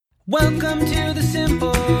Welcome to the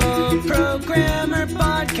Simple Programmer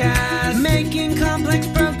Podcast, making complex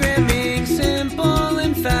programming simple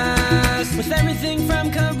and fast, with everything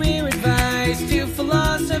from career advice to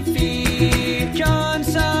philosophy. John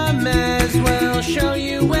Summers will show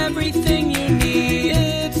you everything you need.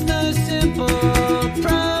 It's the Simple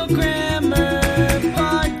Programmer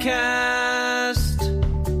Podcast.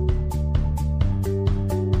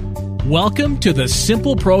 Welcome to the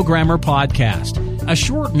Simple Programmer Podcast, a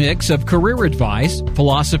short mix of career advice,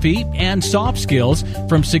 philosophy, and soft skills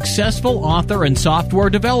from successful author and software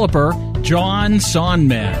developer John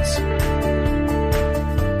Sonmez.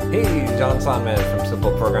 Hey, John Sonmez from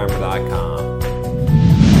SimpleProgrammer.com.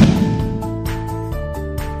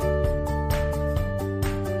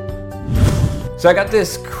 So I got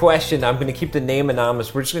this question. I'm going to keep the name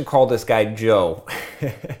anonymous. We're just going to call this guy Joe.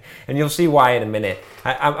 And you'll see why in a minute.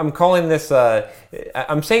 I'm calling this,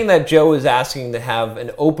 I'm saying that Joe is asking to have an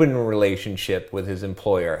open relationship with his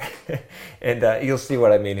employer. And you'll see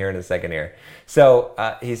what I mean here in a second here.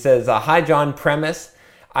 So he says, hi John, premise.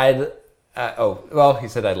 He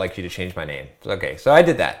said I'd like you to change my name. Okay, so I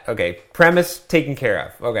did that. Okay, premise taken care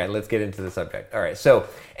of. Okay, let's get into the subject. All right, so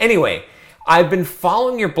anyway, I've been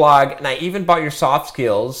following your blog, and I even bought your soft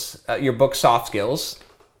skills, your book, Soft Skills.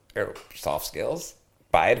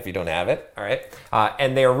 Buy it if you don't have it, all right?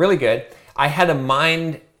 And they are really good. I had a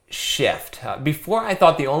mind shift. Before, I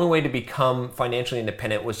thought the only way to become financially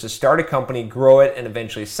independent was to start a company, grow it, and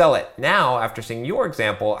eventually sell it. Now, after seeing your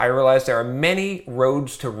example, I realize there are many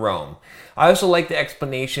roads to Rome. I also like the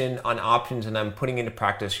explanation on options, and I'm putting into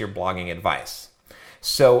practice your blogging advice.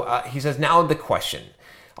 So he says, now the question.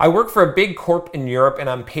 I work for a big corp in Europe, and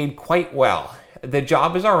I'm paid quite well. The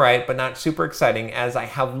job is all right, but not super exciting, as I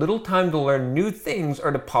have little time to learn new things or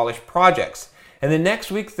to polish projects. And the next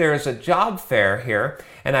week there is a job fair here,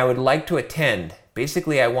 and I would like to attend.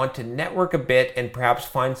 Basically, I want to network a bit and perhaps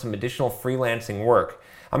find some additional freelancing work.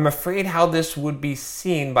 I'm afraid how this would be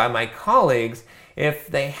seen by my colleagues if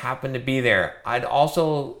they happen to be there. I'd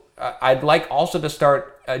like also to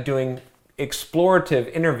start doing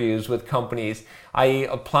explorative interviews with companies, i.e.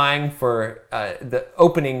 applying for the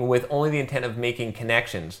opening with only the intent of making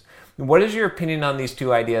connections. What is your opinion on these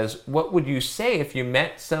two ideas? What would you say if you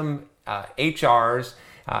met some HRs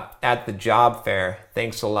at the job fair?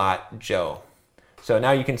 Thanks a lot, Joe. So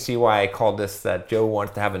now you can see why I called this that Joe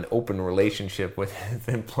wants to have an open relationship with his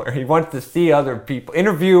employer. He wants to see other people,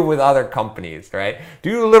 interview with other companies, right?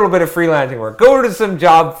 Do a little bit of freelancing work, go to some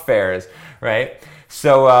job fairs, right?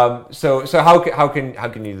 So how can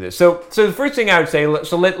you do this? So the first thing I would say,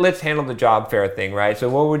 let's handle the job fair thing, right? So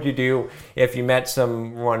what would you do if you met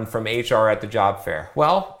someone from HR at the job fair?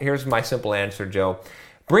 Well, here's my simple answer, Joe.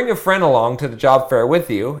 Bring a friend along to the job fair with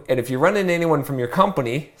you, and if you run into anyone from your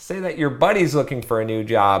company, say that your buddy's looking for a new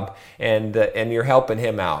job and you're helping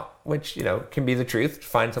him out, which can be the truth.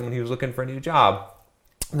 Find someone who's looking for a new job.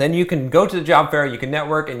 Then you can go to the job fair, you can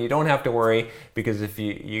network, and you don't have to worry, because if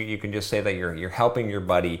you can just say that you're helping your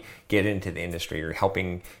buddy get into the industry, you're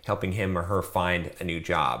helping him or her find a new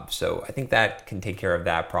job. So I think that can take care of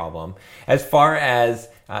that problem. As far as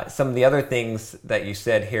some of the other things that you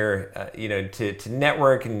said here, to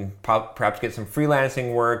network and perhaps get some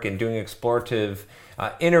freelancing work and doing explorative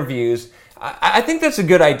interviews, I think that's a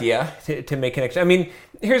good idea to make connection. I mean,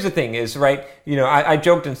 here's the thing is, right, I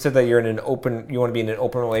joked and said that you want to be in an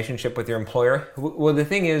open relationship with your employer. Well, the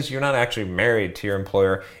thing is, you're not actually married to your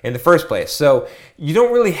employer in the first place. So you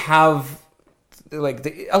don't really have,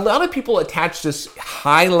 a lot of people attach this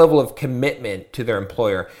high level of commitment to their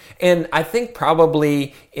employer. And I think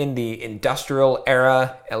probably in the industrial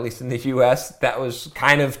era, at least in the US, that was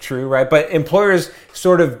kind of true, right? But employers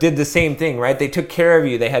sort of did the same thing, right? They took care of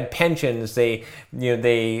you. They had pensions. They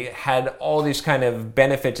had all these kind of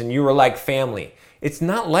benefits, and you were like family. It's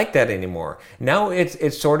not like that anymore. Now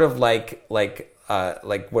it's sort of like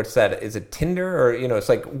what's that? Is it Tinder, or it's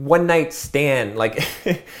like one night stand? Like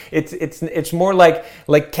it's more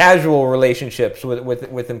like casual relationships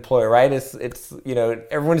with employer, right? It's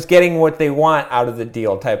everyone's getting what they want out of the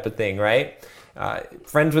deal type of thing, right?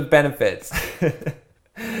 Friends with benefits.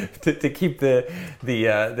 to keep the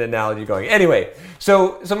analogy going. Anyway,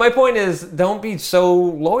 so my point is, don't be so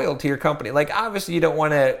loyal to your company. Like, obviously you don't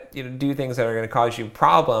want to do things that are going to cause you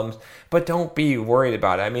problems, but don't be worried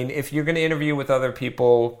about it. I mean, if you're going to interview with other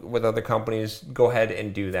people, with other companies, go ahead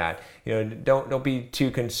and do that. Don't be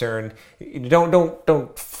too concerned. Don't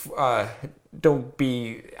don't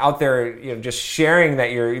be out there, just sharing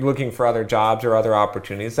that you're looking for other jobs or other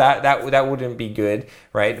opportunities. That wouldn't be good,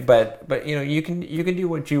 right? But you can do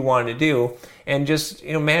what you want to do and just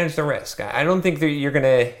manage the risk. I don't think that you're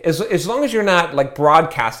gonna, as long as you're not like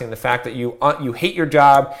broadcasting the fact that you hate your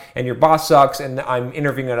job and your boss sucks and I'm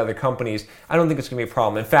interviewing at other companies, I don't think it's gonna be a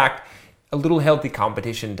problem. In fact, a little healthy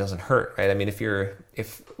competition doesn't hurt, right? I mean,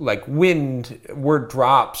 if like word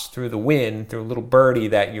drops through the wind, through a little birdie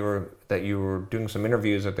that you were doing some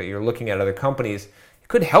interviews or that you're looking at other companies, it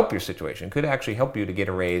could help your situation. It could actually help you to get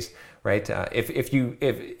a raise, right? If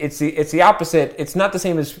it's the opposite, it's not the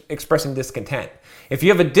same as expressing discontent. If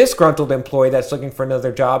you have a disgruntled employee that's looking for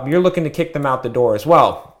another job, you're looking to kick them out the door as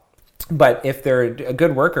well. But if they're a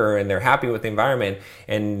good worker and they're happy with the environment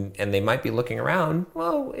and they might be looking around,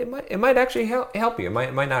 well, it might actually help you. It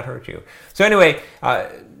might not hurt you. So anyway,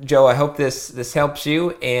 Joe, I hope this helps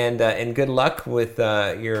you, and good luck with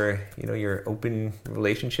your open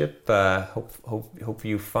relationship. Hope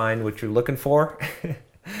you find what you're looking for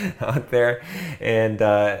out there. And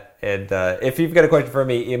if you've got a question for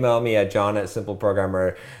me, email me at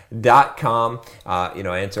john@simpleprogrammer.com.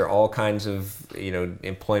 I answer all kinds of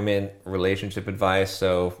employment relationship advice.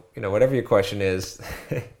 So whatever your question is,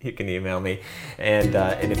 you can email me. And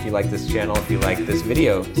if you like this channel, if you like this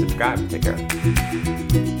video, subscribe. Take care.